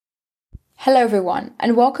Hello everyone,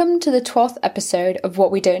 and welcome to the 12th episode of What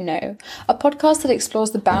We Don't Know, a podcast that explores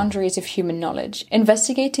the boundaries of human knowledge,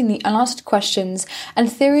 investigating the unanswered questions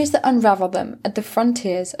and theories that unravel them at the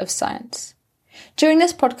frontiers of science. During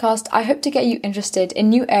this podcast, I hope to get you interested in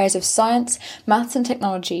new areas of science, maths and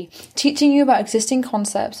technology, teaching you about existing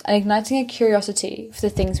concepts and igniting a curiosity for the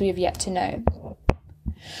things we have yet to know.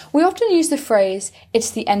 We often use the phrase, "it's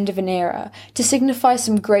the end of an era," to signify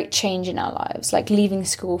some great change in our lives, like leaving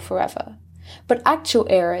school forever. But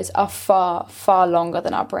actual eras are far, far longer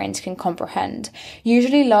than our brains can comprehend,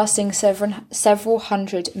 usually lasting several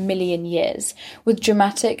hundred million years, with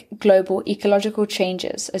dramatic global ecological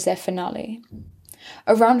changes as their finale.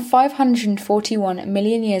 Around 541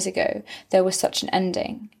 million years ago, there was such an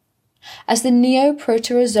ending. As the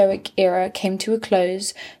Neo-Proterozoic era came to a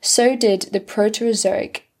close, so did the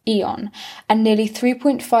Proterozoic Eon and nearly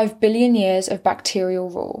 3.5 billion years of bacterial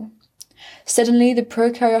rule. Suddenly, the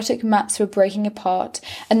prokaryotic mats were breaking apart,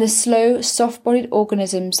 and the slow, soft-bodied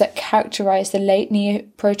organisms that characterized the late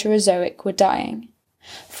Neo-Proterozoic were dying.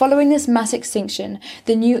 Following this mass extinction,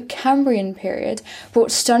 the new Cambrian period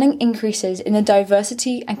brought stunning increases in the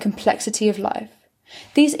diversity and complexity of life.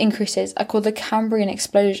 These increases are called the Cambrian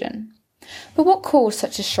explosion. But what caused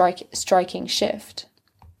such a striking shift?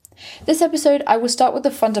 This episode, I will start with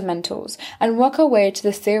the fundamentals and work our way to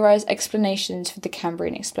the theorized explanations for the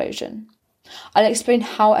Cambrian explosion. I'll explain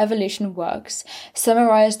how evolution works,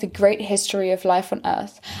 summarize the great history of life on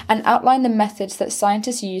Earth, and outline the methods that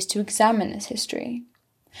scientists use to examine this history.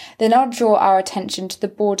 Then I'll draw our attention to the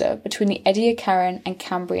border between the Ediacaran and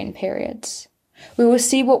Cambrian periods. We will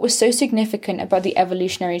see what was so significant about the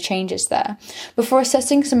evolutionary changes there, before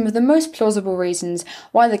assessing some of the most plausible reasons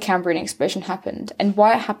why the Cambrian explosion happened, and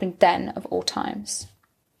why it happened then of all times.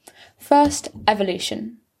 First,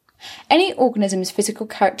 evolution. Any organism's physical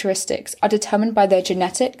characteristics are determined by their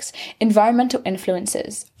genetics, environmental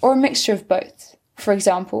influences, or a mixture of both. For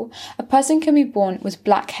example, a person can be born with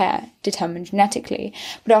black hair, determined genetically,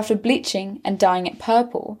 but after bleaching and dyeing it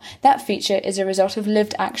purple, that feature is a result of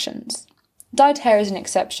lived actions. Dyed hair is an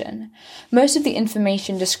exception. Most of the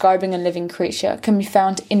information describing a living creature can be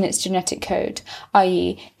found in its genetic code,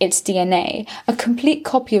 i.e., its DNA, a complete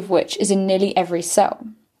copy of which is in nearly every cell.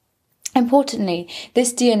 Importantly,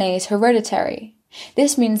 this DNA is hereditary.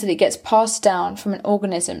 This means that it gets passed down from an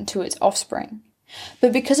organism to its offspring.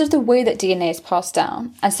 But because of the way that DNA is passed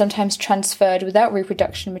down, and sometimes transferred without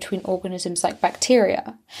reproduction between organisms like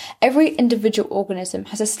bacteria, every individual organism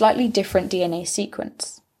has a slightly different DNA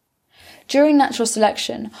sequence. During natural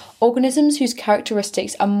selection, organisms whose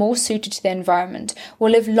characteristics are more suited to their environment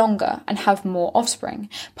will live longer and have more offspring,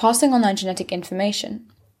 passing on their genetic information.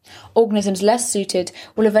 Organisms less suited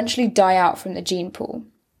will eventually die out from the gene pool.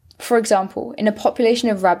 For example, in a population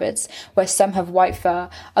of rabbits, where some have white fur,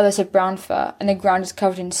 others have brown fur, and the ground is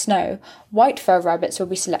covered in snow, white fur rabbits will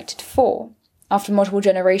be selected for. After multiple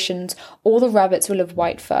generations, all the rabbits will have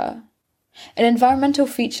white fur. An environmental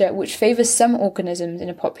feature which favours some organisms in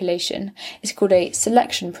a population is called a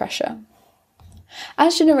selection pressure.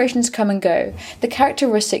 As generations come and go, the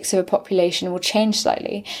characteristics of a population will change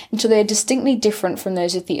slightly until they are distinctly different from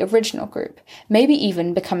those of the original group, maybe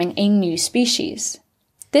even becoming a new species.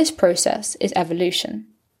 This process is evolution.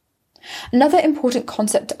 Another important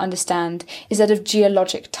concept to understand is that of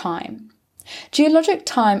geologic time. Geologic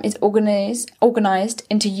time is organized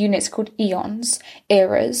into units called eons,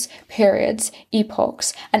 eras, periods,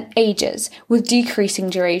 epochs, and ages with decreasing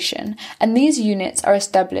duration, and these units are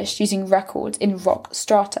established using records in rock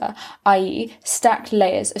strata, i.e., stacked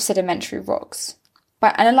layers of sedimentary rocks.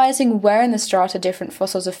 By analyzing where in the strata different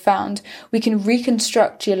fossils are found, we can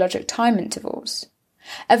reconstruct geologic time intervals.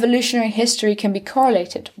 Evolutionary history can be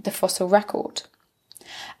correlated with the fossil record.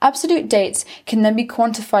 Absolute dates can then be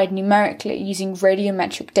quantified numerically using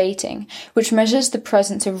radiometric dating, which measures the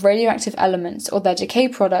presence of radioactive elements or their decay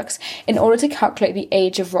products in order to calculate the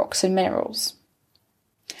age of rocks and minerals.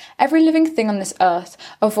 Every living thing on this earth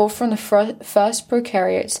evolved from the first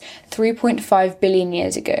prokaryotes 3.5 billion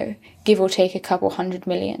years ago, give or take a couple hundred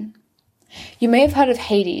million. You may have heard of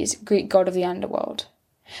Hades, Greek god of the underworld.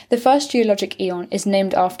 The first geologic eon is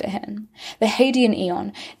named after him. The Hadean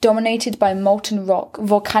eon, dominated by molten rock,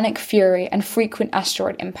 volcanic fury, and frequent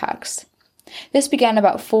asteroid impacts. This began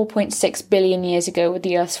about 4.6 billion years ago with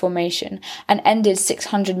the Earth's formation, and ended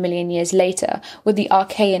 600 million years later with the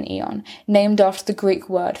Archean eon, named after the Greek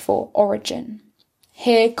word for origin.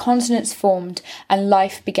 Here, continents formed, and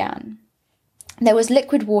life began. There was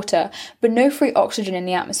liquid water, but no free oxygen in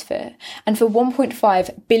the atmosphere, and for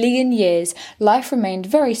 1.5 billion years, life remained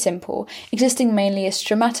very simple, existing mainly as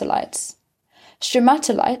stromatolites.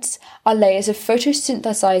 Stromatolites are layers of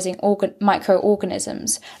photosynthesizing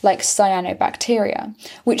microorganisms like cyanobacteria,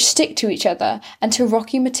 which stick to each other and to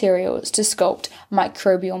rocky materials to sculpt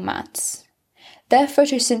microbial mats. Their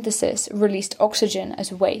photosynthesis released oxygen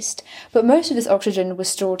as waste, but most of this oxygen was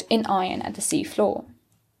stored in iron at the sea floor.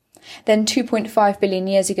 Then 2.5 billion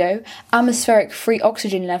years ago, atmospheric free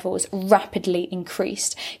oxygen levels rapidly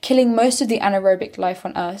increased, killing most of the anaerobic life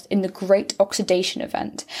on Earth in the Great Oxidation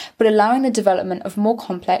Event, but allowing the development of more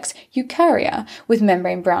complex eukarya with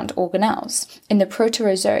membrane-bound organelles in the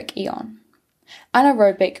Proterozoic Eon.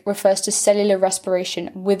 Anaerobic refers to cellular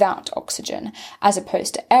respiration without oxygen, as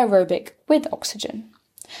opposed to aerobic with oxygen.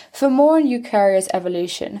 For more on eukarya's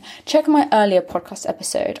evolution, check my earlier podcast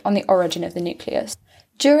episode on the origin of the nucleus.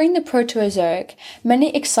 During the Proterozoic,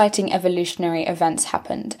 many exciting evolutionary events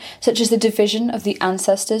happened, such as the division of the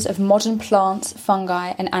ancestors of modern plants,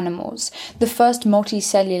 fungi, and animals, the first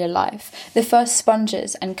multicellular life, the first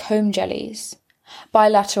sponges and comb jellies.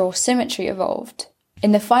 Bilateral symmetry evolved.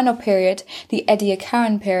 In the final period, the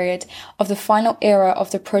Ediacaran period of the final era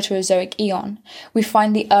of the Proterozoic Eon, we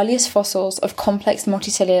find the earliest fossils of complex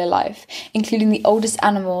multicellular life, including the oldest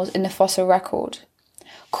animals in the fossil record.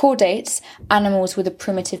 Chordates, animals with a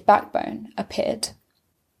primitive backbone, appeared.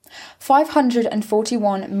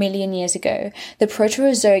 541 million years ago, the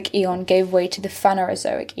Proterozoic Eon gave way to the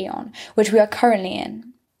Phanerozoic Eon, which we are currently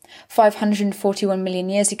in. 541 million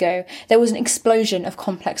years ago, there was an explosion of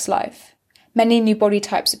complex life. Many new body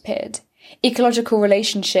types appeared. Ecological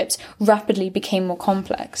relationships rapidly became more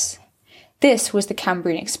complex. This was the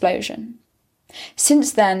Cambrian explosion.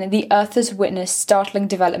 Since then, the Earth has witnessed startling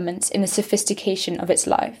developments in the sophistication of its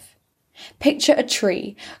life. Picture a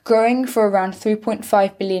tree growing for around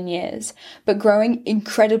 3.5 billion years, but growing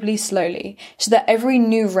incredibly slowly, so that every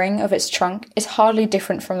new ring of its trunk is hardly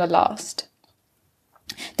different from the last.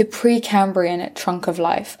 The Precambrian trunk of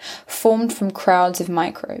life formed from crowds of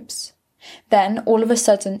microbes. Then, all of a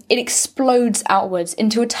sudden, it explodes outwards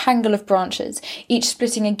into a tangle of branches, each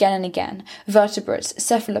splitting again and again: vertebrates,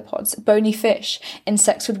 cephalopods, bony fish,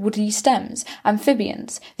 insects with woody stems,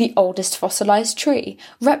 amphibians, the oldest fossilized tree,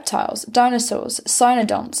 reptiles, dinosaurs,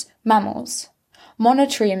 cynodonts, mammals.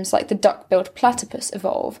 Monotremes like the duck-billed platypus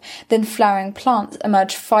evolve, then flowering plants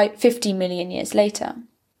emerge 50 million years later.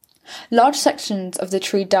 Large sections of the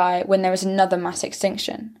tree die when there is another mass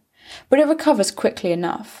extinction, but it recovers quickly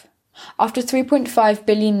enough. After 3.5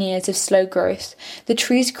 billion years of slow growth, the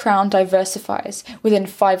tree's crown diversifies within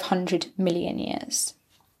 500 million years.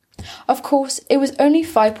 Of course, it was only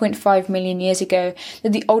 5.5 million years ago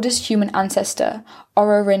that the oldest human ancestor,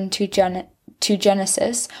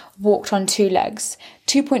 Ororhyntogenesis, walked on two legs.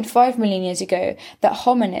 2.5 million years ago that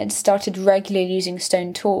hominids started regularly using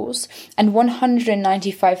stone tools, and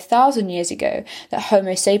 195,000 years ago that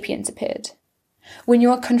Homo sapiens appeared. When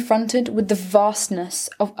you are confronted with the vastness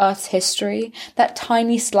of Earth's history, that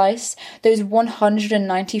tiny slice, those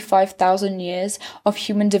 195,000 years of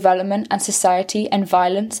human development and society and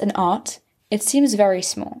violence and art, it seems very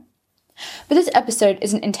small. But this episode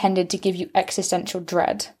isn't intended to give you existential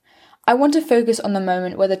dread. I want to focus on the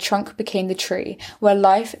moment where the trunk became the tree, where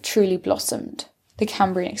life truly blossomed, the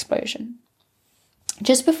Cambrian explosion.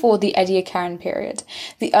 Just before the Ediacaran period,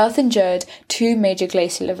 the Earth endured two major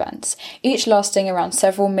glacial events, each lasting around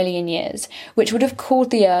several million years, which would have cooled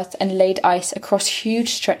the Earth and laid ice across huge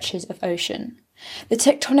stretches of ocean. The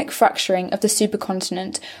tectonic fracturing of the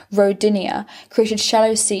supercontinent Rodinia created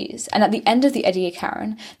shallow seas, and at the end of the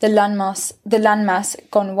Ediacaran, the landmass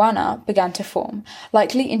Gondwana began to form,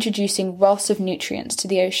 likely introducing wealths of nutrients to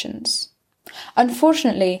the oceans.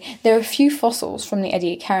 Unfortunately, there are few fossils from the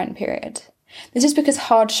Ediacaran period. This is because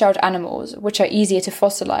hard-shelled animals, which are easier to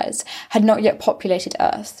fossilize, had not yet populated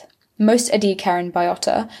Earth. Most Ediacaran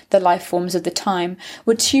biota, the life forms of the time,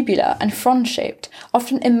 were tubular and frond-shaped,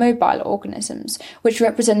 often immobile organisms, which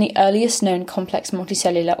represent the earliest known complex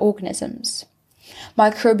multicellular organisms.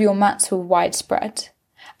 Microbial mats were widespread.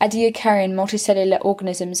 Ediacaran multicellular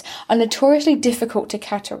organisms are notoriously difficult to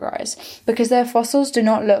categorize because their fossils do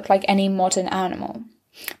not look like any modern animal.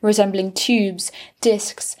 Resembling tubes,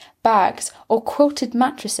 discs, bags, or quilted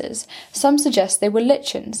mattresses, some suggest they were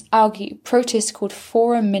lichens, algae, protists called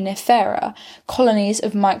foraminifera, colonies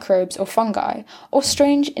of microbes or fungi, or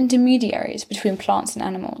strange intermediaries between plants and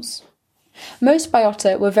animals. Most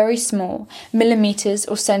biota were very small, millimeters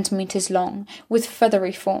or centimeters long, with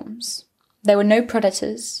feathery forms. There were no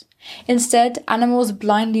predators. Instead, animals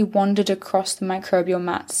blindly wandered across the microbial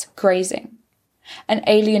mats, grazing. An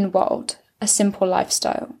alien world, a simple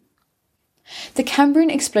lifestyle. The Cambrian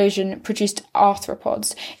explosion produced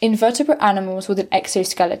arthropods, invertebrate animals with an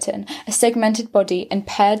exoskeleton, a segmented body, and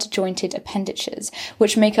paired jointed appendages,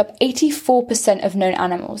 which make up 84% of known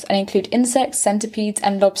animals and include insects, centipedes,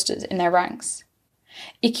 and lobsters in their ranks.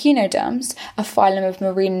 Echinoderms, a phylum of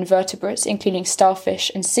marine invertebrates including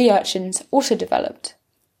starfish and sea urchins, also developed,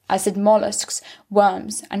 as did mollusks,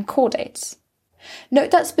 worms, and chordates. Note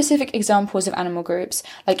that specific examples of animal groups,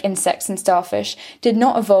 like insects and starfish, did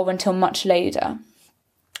not evolve until much later.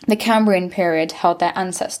 The Cambrian period held their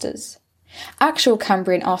ancestors. Actual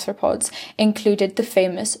Cambrian arthropods included the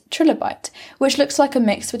famous trilobite, which looks like a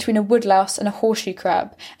mix between a woodlouse and a horseshoe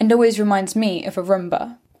crab, and always reminds me of a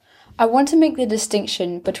Roomba. I want to make the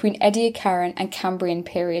distinction between Ediacaran and Cambrian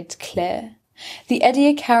periods clear. The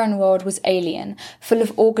Ediacaran world was alien, full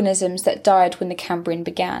of organisms that died when the Cambrian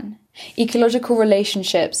began. Ecological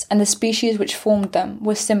relationships and the species which formed them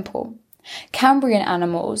were simple. Cambrian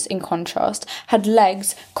animals, in contrast, had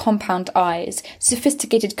legs, compound eyes,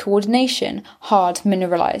 sophisticated coordination, hard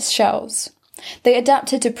mineralized shells. They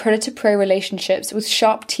adapted to predator-prey relationships with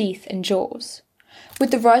sharp teeth and jaws.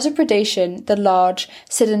 With the rise of predation, the large,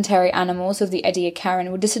 sedentary animals of the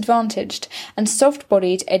Ediacaran were disadvantaged, and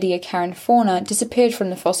soft-bodied Ediacaran fauna disappeared from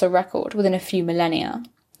the fossil record within a few millennia.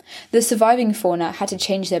 The surviving fauna had to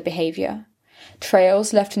change their behaviour.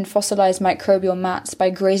 Trails left in fossilized microbial mats by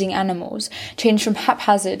grazing animals changed from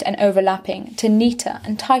haphazard and overlapping to neater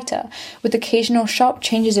and tighter, with occasional sharp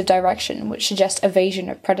changes of direction which suggest evasion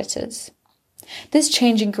of predators. This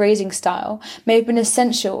change in grazing style may have been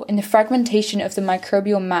essential in the fragmentation of the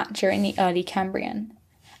microbial mat during the early Cambrian.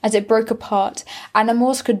 As it broke apart,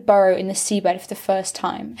 animals could burrow in the seabed for the first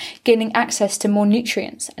time, gaining access to more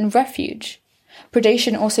nutrients and refuge.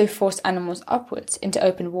 Predation also forced animals upwards into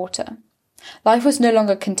open water. Life was no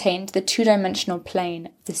longer contained to the two-dimensional plane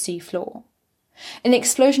of the sea floor. An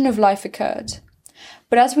explosion of life occurred.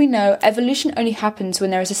 But as we know, evolution only happens when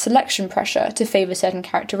there is a selection pressure to favour certain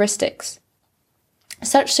characteristics.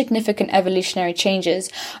 Such significant evolutionary changes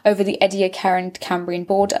over the Ediacaran-Cambrian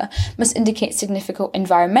border must indicate significant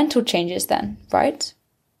environmental changes then, right?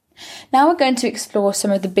 Now we're going to explore some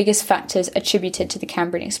of the biggest factors attributed to the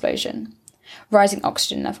Cambrian explosion. Rising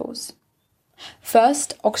oxygen levels.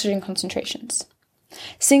 First, oxygen concentrations.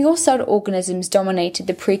 Single-celled organisms dominated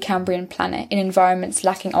the pre-Cambrian planet in environments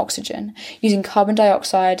lacking oxygen, using carbon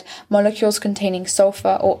dioxide, molecules containing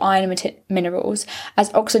sulfur or iron minerals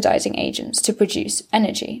as oxidizing agents to produce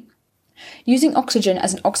energy. Using oxygen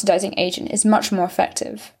as an oxidizing agent is much more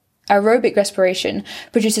effective. Aerobic respiration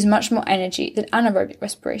produces much more energy than anaerobic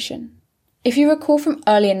respiration. If you recall from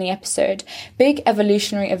earlier in the episode, big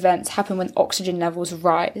evolutionary events happen when oxygen levels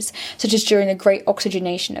rise, such as during the Great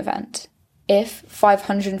Oxygenation Event. If,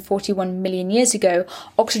 541 million years ago,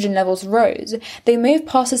 oxygen levels rose, they may have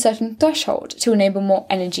passed a certain threshold to enable more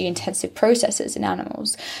energy-intensive processes in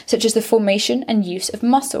animals, such as the formation and use of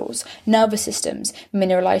muscles, nervous systems,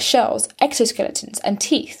 mineralized shells, exoskeletons, and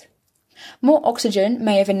teeth. More oxygen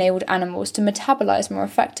may have enabled animals to metabolize more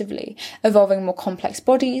effectively, evolving more complex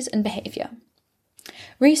bodies and behavior.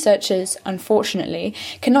 Researchers, unfortunately,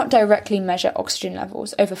 cannot directly measure oxygen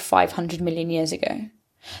levels over 500 million years ago.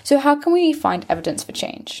 So how can we find evidence for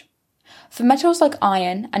change? For metals like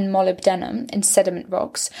iron and molybdenum in sediment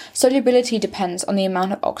rocks, solubility depends on the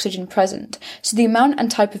amount of oxygen present, so the amount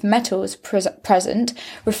and type of metals present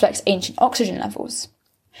reflects ancient oxygen levels.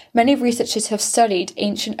 Many researchers have studied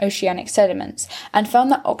ancient oceanic sediments and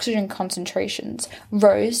found that oxygen concentrations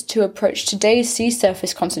rose to approach today's sea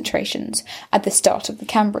surface concentrations at the start of the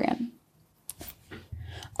Cambrian.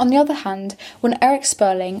 On the other hand, when Eric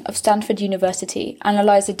Sperling of Stanford University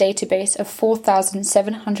analysed a database of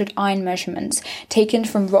 4,700 iron measurements taken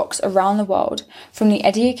from rocks around the world from the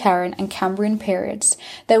Ediacaran and Cambrian periods,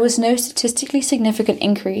 there was no statistically significant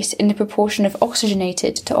increase in the proportion of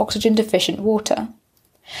oxygenated to oxygen-deficient water.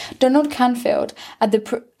 Donald Canfield at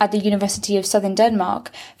the University of Southern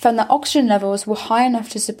Denmark found that oxygen levels were high enough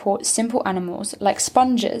to support simple animals like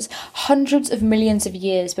sponges hundreds of millions of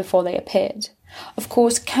years before they appeared. Of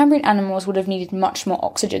course, Cambrian animals would have needed much more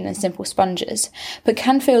oxygen than simple sponges, but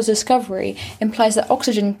Canfield's discovery implies that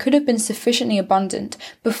oxygen could have been sufficiently abundant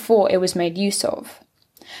before it was made use of.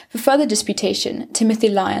 For further disputation, Timothy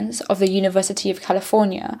Lyons of the University of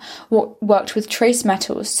California worked with trace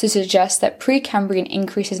metals to suggest that pre-Cambrian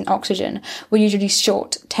increases in oxygen were usually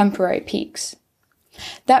short, temporary peaks.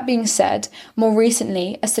 That being said, more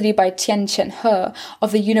recently, a study by Tien-Chen He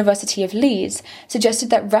of the University of Leeds suggested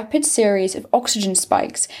that rapid series of oxygen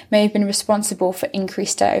spikes may have been responsible for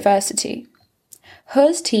increased diversity.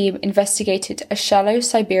 Her's team investigated a shallow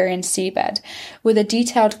Siberian seabed with a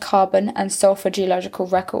detailed carbon and sulfur geological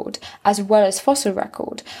record, as well as fossil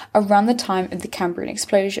record, around the time of the Cambrian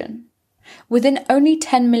explosion. Within only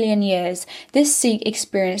 10 million years, this sea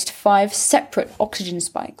experienced 5 separate oxygen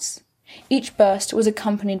spikes. Each burst was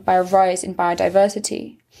accompanied by a rise in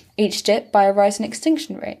biodiversity, each dip by a rise in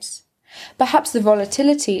extinction rates. Perhaps the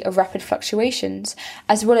volatility of rapid fluctuations,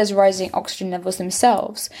 as well as rising oxygen levels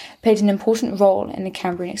themselves, played an important role in the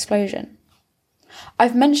Cambrian explosion.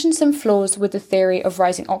 I've mentioned some flaws with the theory of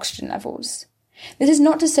rising oxygen levels. This is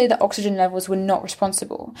not to say that oxygen levels were not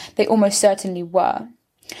responsible, they almost certainly were.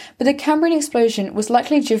 But the Cambrian explosion was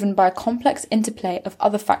likely driven by a complex interplay of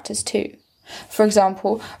other factors too. For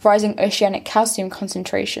example, rising oceanic calcium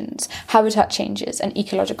concentrations, habitat changes, and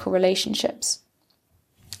ecological relationships.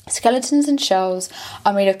 Skeletons and shells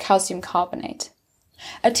are made of calcium carbonate.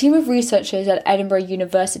 A team of researchers at Edinburgh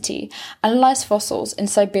University analysed fossils in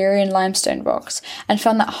Siberian limestone rocks and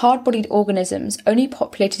found that hard-bodied organisms only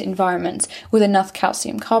populated environments with enough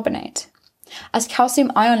calcium carbonate. As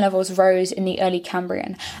calcium ion levels rose in the early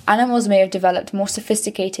Cambrian, animals may have developed more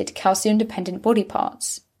sophisticated calcium-dependent body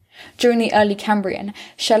parts. During the early Cambrian,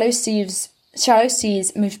 shallow seas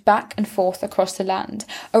moved back and forth across the land,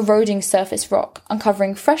 eroding surface rock,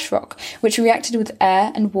 uncovering fresh rock, which reacted with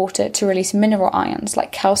air and water to release mineral ions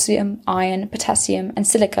like calcium, iron, potassium, and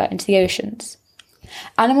silica into the oceans.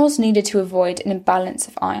 Animals needed to avoid an imbalance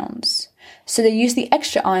of ions, so they used the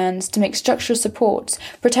extra ions to make structural supports,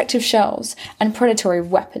 protective shells, and predatory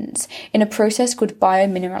weapons in a process called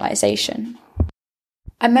biomineralization.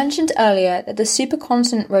 I mentioned earlier that the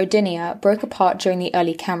supercontinent Rodinia broke apart during the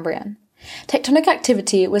early Cambrian. Tectonic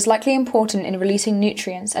activity was likely important in releasing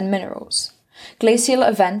nutrients and minerals. Glacial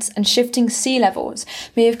events and shifting sea levels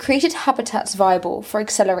may have created habitats viable for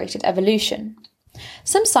accelerated evolution.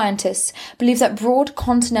 Some scientists believe that broad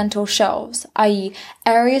continental shelves, i.e.,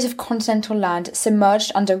 areas of continental land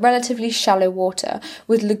submerged under relatively shallow water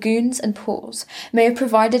with lagoons and pools, may have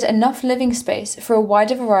provided enough living space for a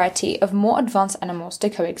wider variety of more advanced animals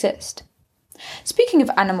to coexist. Speaking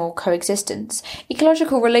of animal coexistence,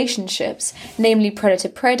 ecological relationships, namely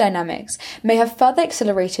predator-prey dynamics, may have further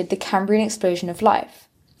accelerated the Cambrian explosion of life.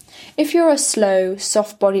 If you're a slow,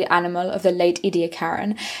 soft-bodied animal of the late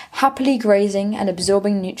Ediacaran, happily grazing and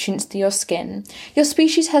absorbing nutrients through your skin, your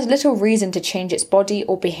species has little reason to change its body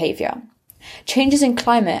or behaviour. Changes in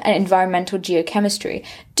climate and environmental geochemistry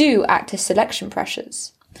do act as selection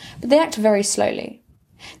pressures, but they act very slowly.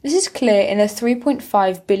 This is clear in the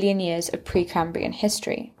 3.5 billion years of Precambrian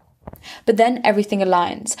history. But then everything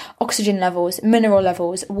aligns: oxygen levels, mineral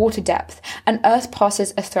levels, water depth, and Earth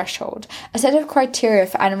passes a threshold, a set of criteria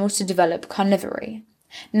for animals to develop carnivory.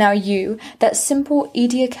 Now you, that simple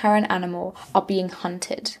Ediacaran animal, are being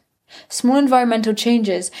hunted. Small environmental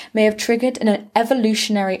changes may have triggered an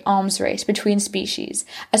evolutionary arms race between species,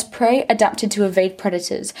 as prey adapted to evade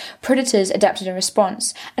predators, predators adapted in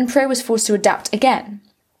response, and prey was forced to adapt again.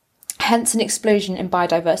 Hence an explosion in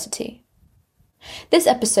biodiversity. This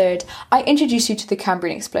episode, I introduced you to the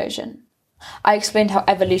Cambrian explosion. I explained how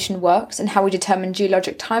evolution works and how we determine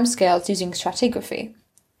geologic timescales using stratigraphy.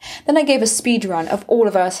 Then I gave a speed run of all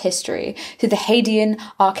of Earth's history through the Hadean,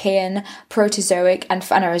 Archean, Proterozoic and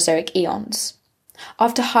Phanerozoic eons.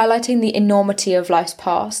 After highlighting the enormity of life's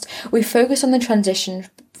past, we focused on the transition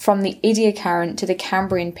from the Ediacaran to the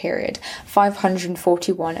Cambrian period,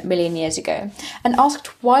 541 million years ago, and asked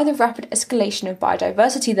why the rapid escalation of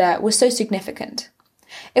biodiversity there was so significant.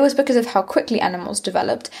 It was because of how quickly animals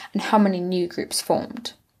developed and how many new groups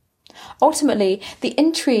formed. Ultimately, the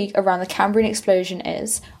intrigue around the Cambrian explosion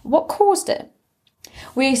is, what caused it?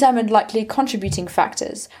 We examined likely contributing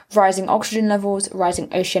factors: rising oxygen levels,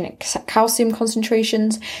 rising oceanic calcium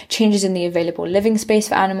concentrations, changes in the available living space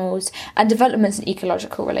for animals, and developments in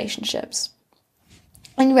ecological relationships.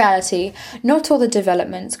 In reality, not all the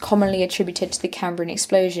developments commonly attributed to the Cambrian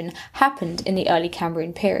explosion happened in the early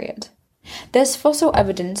Cambrian period. There's fossil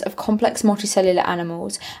evidence of complex multicellular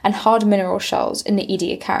animals and hard mineral shells in the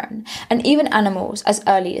Ediacaran, and even animals as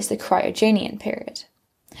early as the Cryogenian period.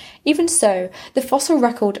 Even so, the fossil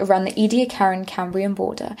record around the Ediacaran-Cambrian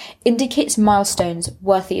border indicates milestones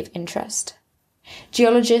worthy of interest.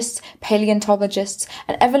 Geologists, paleontologists,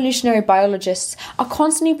 and evolutionary biologists are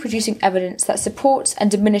constantly producing evidence that supports and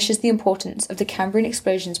diminishes the importance of the Cambrian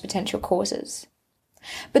explosion's potential causes.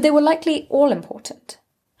 But they were likely all important.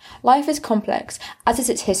 Life is complex, as is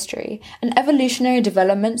its history, and evolutionary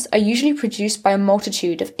developments are usually produced by a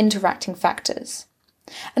multitude of interacting factors.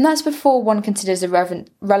 And that's before one considers the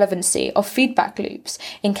relevancy of feedback loops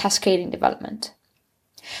in cascading development.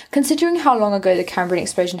 Considering how long ago the Cambrian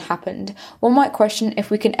explosion happened, one might question if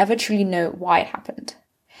we can ever truly know why it happened.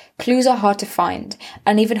 Clues are hard to find,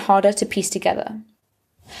 and even harder to piece together.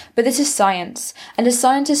 But this is science, and as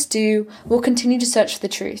scientists do, we'll continue to search for the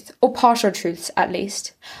truth, or partial truths at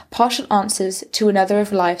least, partial answers to another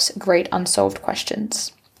of life's great unsolved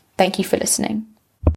questions. Thank you for listening.